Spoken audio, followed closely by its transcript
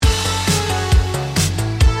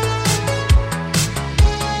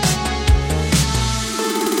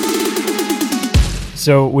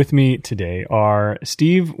So with me today are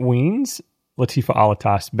Steve Weens, Latifa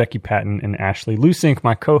Alatas, Becky Patton, and Ashley Lusink,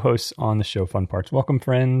 my co-hosts on the show Fun Parts. Welcome,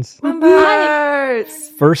 friends. Fun Parts!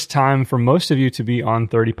 First time for most of you to be on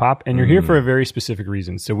 30 Pop, and you're here for a very specific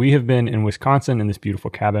reason. So we have been in Wisconsin in this beautiful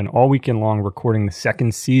cabin all weekend long recording the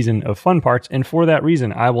second season of Fun Parts, and for that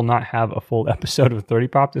reason, I will not have a full episode of 30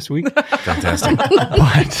 Pop this week. Fantastic.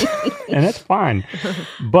 And that's fine.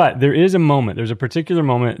 But there is a moment, there's a particular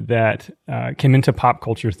moment that came into pop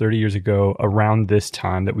culture 30 years ago around this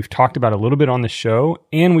time that we've talked about a little bit on the show,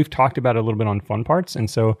 and we've talked about a little bit on Fun Parts. And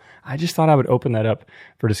so I just thought I would open that up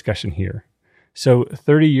for discussion here. So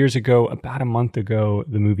 30 years ago, about a month ago,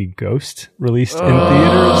 the movie Ghost released in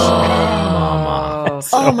theaters.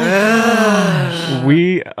 Oh my gosh.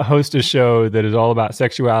 We host a show that is all about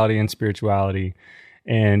sexuality and spirituality.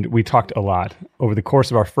 And we talked a lot over the course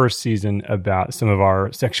of our first season about some of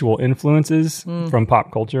our sexual influences from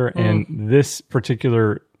pop culture. And this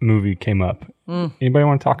particular movie came up. Anybody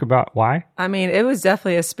want to talk about why? I mean, it was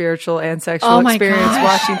definitely a spiritual and sexual experience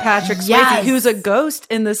watching Patrick Swayze, who's a ghost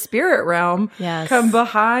in the spirit realm, come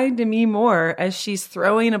behind me more as she's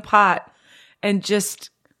throwing a pot and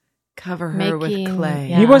just cover her with clay.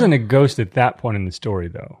 He wasn't a ghost at that point in the story,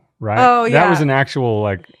 though, right? Oh, yeah. That was an actual,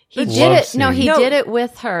 like, he did it. No, he did it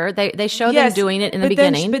with her. They show them doing it in the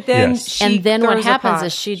beginning. But then and then what happens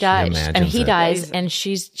is she dies, and he dies, and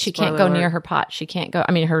she can't go near her pot. She can't go.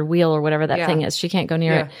 I mean, her wheel or whatever that thing is. She can't go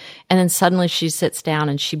near it. And then suddenly she sits down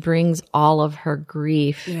and she brings all of her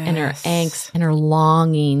grief and her angst and her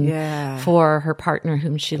longing for her partner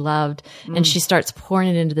whom she loved, and she starts pouring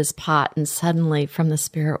it into this pot. And suddenly, from the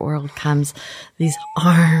spirit world comes these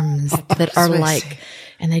arms that are like.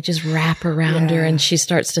 And they just wrap around her, and she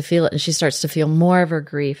starts to feel it, and she starts to feel more of her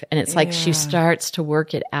grief. And it's like she starts to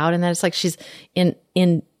work it out. And then it's like she's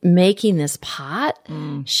in making this pot,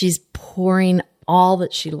 she's pouring all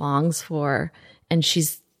that she longs for. And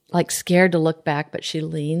she's like scared to look back, but she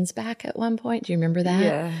leans back at one point. Do you remember that?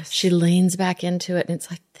 Yes. She leans back into it, and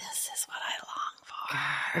it's like, this is what I long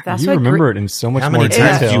for. That's you remember it in so much How more many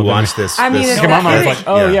times detail. did you watch this? I mean, My mom was like,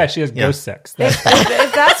 oh, yeah, she has ghost sex. That's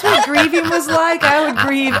if that's what grieving was like, I would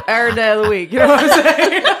grieve every day of the week. You know what I'm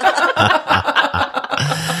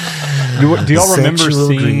saying? Do y'all remember Sexual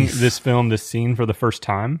seeing grief. this film, this scene for the first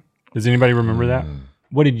time? Does anybody remember that?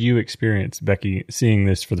 What did you experience, Becky, seeing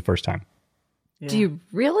this for the first time? Do you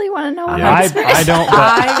really want to know? I don't,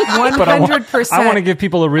 but I 100% I want to give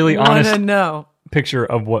people a really want to honest know. picture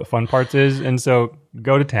of what Fun Parts is, and so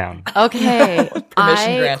go to town. Okay.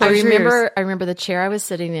 I Close your ears. remember the chair I was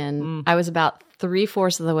sitting in. I was about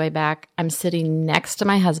 3/4 of the way back. I'm sitting next to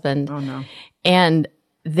my husband. Oh, no. And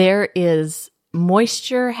there is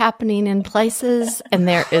moisture happening in places, and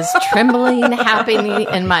there is trembling happening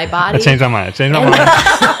in my body. I changed my mind.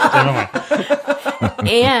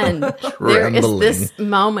 And there is this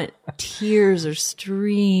moment, tears are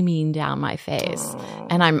streaming down my face,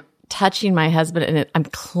 and I'm touching my husband, and I'm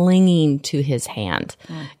clinging to his hand.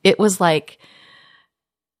 It was like,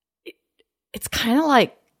 it's kind of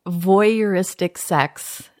like voyeuristic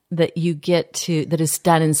sex that you get to, that is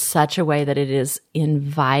done in such a way that it is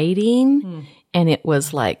inviting. And it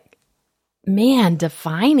was like, man,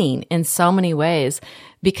 defining in so many ways.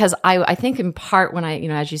 Because I think in part when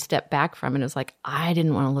as you step back from it, it was like, I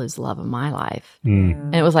didn't want to lose the love of my life.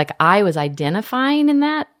 And it was like, I was identifying in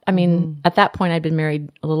that. I mean, at that point, I'd been married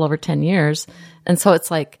a little over 10 years. And so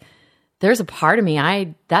it's like, there's a part of me,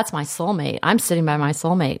 that's my soulmate. I'm sitting by my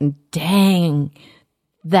soulmate, and dang,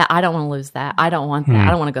 that I don't want to lose that. I don't want that.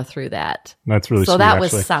 I don't want to go through that. That's really so sweet, that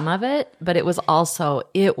actually. was some of it, but it was,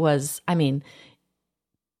 I mean,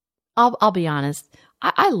 I'll be honest.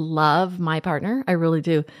 I love my partner. I really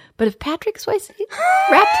do. But if Patrick Swayze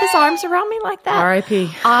wrapped his arms around me like that, R.I.P.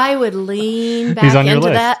 I would lean back He's on your into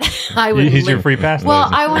list. that. I would. He's your free pass. Well,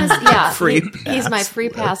 list. I want to. Free He's my pass free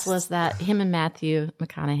pass list. list. That him and Matthew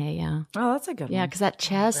McConaughey. Yeah. Oh, that's a good one. Yeah, because that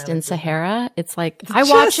chest in Sahara, it's like I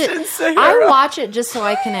watch it. I watch it just so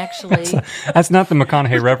I can actually. That's not the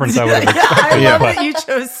McConaughey reference I would have I expected. love but that you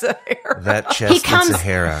chose Sahara. That chest comes- in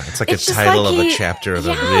Sahara. It's like it's a just title like of a he- chapter of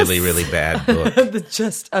Yes. a really, really bad book. The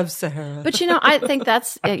Just of Sahara. But I think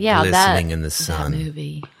that's Glistening in the that sun.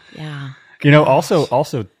 movie. Yeah.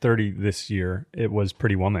 Also 30 this year, it was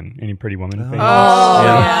Pretty Woman. Any Pretty Woman fans? Any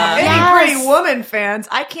Yes. Pretty Woman fans,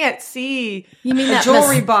 I can't see You mean a that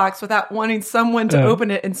jewelry box without wanting someone to open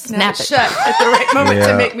it and snap it Snap it. shut at the right moment Yeah.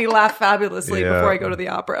 to make me laugh fabulously Yeah. before I go to the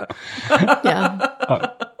opera. Yeah.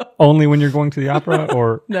 Only when you're going to the opera,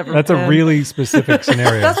 or Never that's a been. really specific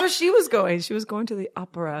scenario. That's where she was going. She was going to the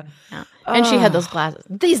opera. And she had those glasses.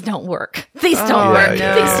 These don't work. These don't Oh, work.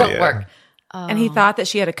 yeah, These don't yeah. work. And he thought that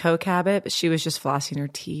she had a coke habit, but she was just flossing her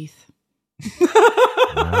teeth.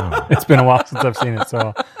 Wow. It's been a while since I've seen it,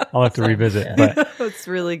 so I'll have to revisit. But it's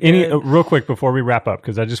really good. Real quick before we wrap up,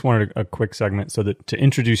 because I just wanted a quick segment so that to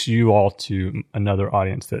introduce you all to another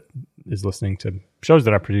audience that is listening to shows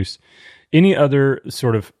that I produce. Any other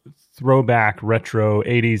sort of throwback, retro,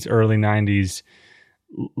 80s, early 90s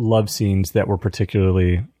love scenes that were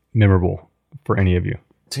particularly memorable for any of you?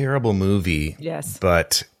 Terrible movie. Yes.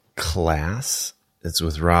 But Class. It's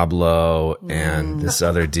with Rob Lowe and this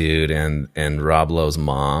other dude and Rob Lowe's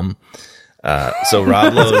mom. So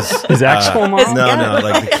Rob Lowe's his actual mom? No,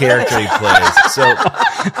 like the character he plays. So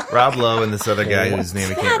Rob Lowe and this other guy whose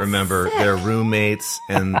name I can't remember. They're roommates,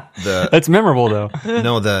 and that's memorable though.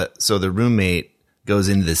 So the roommate goes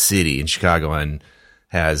into the city in Chicago and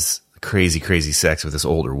has crazy sex with this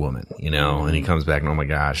older woman, and he comes back and, oh my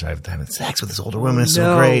gosh, I've having sex with this older woman. It's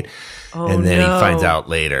so great. And then he finds out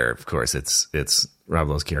later, of course, it's Rob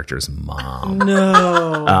Lowe's character's mom.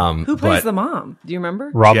 No. Who plays the mom? Do you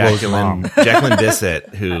remember? Rob Lowe's mom. Jacqueline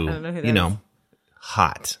Bissett, who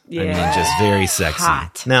hot. Yeah. I mean, just very sexy.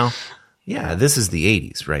 Hot. Now, this is the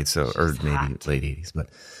 80s, right? So, or maybe late 80s, but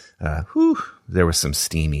there was some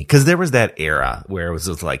steamy, because there was that era where it was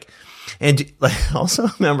just like, and like also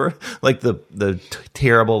remember like the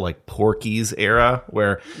terrible like Porky's era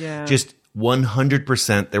where just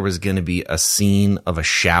 100% there was going to be a scene of a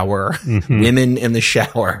shower, women in the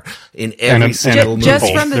shower in every single movie.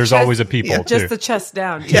 Just from There's always a people too. Just the chest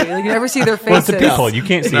down. You never see their faces. Well, it's the people. You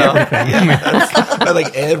can't see everything. But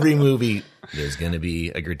like every movie, there's going to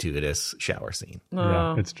be a gratuitous shower scene.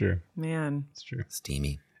 Yeah, it's true. Man, it's true.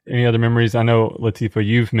 Steamy. Any other memories? I know, Latifah,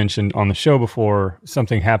 you've mentioned on the show before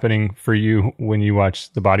something happening for you when you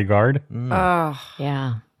watch The Bodyguard. Oh,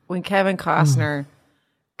 yeah. When Kevin Costner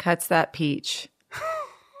cuts that peach.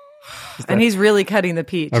 And he's really cutting the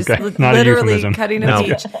peach. Okay. Just Not literally cutting a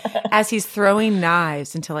peach as he's throwing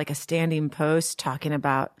knives into like a standing post, talking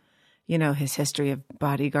about, his history of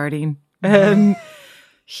bodyguarding. And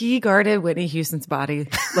he guarded Whitney Houston's body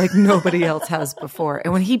like nobody else has before.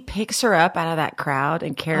 And when he picks her up out of that crowd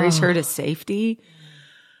and carries her to safety.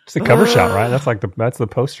 It's the cover shot, right? That's the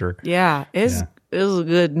poster. Yeah. It was a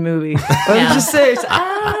good movie. I'm just saying,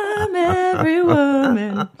 I'm every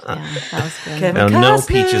woman. Yeah, that was good. Now, no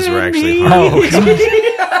peaches were actually harmed.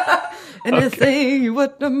 Anything you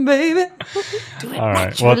want them, baby. Do it All right.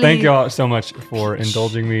 Naturally. Well, thank y'all so much for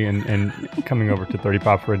indulging me and coming over to 30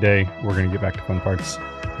 Pop for a day. We're going to get back to fun parts.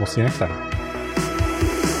 We'll see you next time.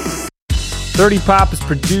 30 Pop is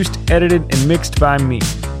produced, edited, and mixed by me,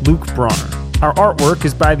 Luke Bronner. Our artwork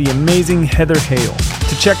is by the amazing Heather Hale.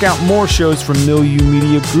 To check out more shows from Milieu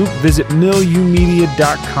Media Group, visit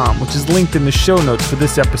milieumedia.com, which is linked in the show notes for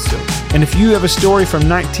this episode. And if you have a story from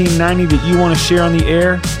 1990 that you want to share on the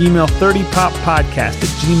air, email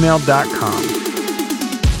 30poppodcast@gmail.com.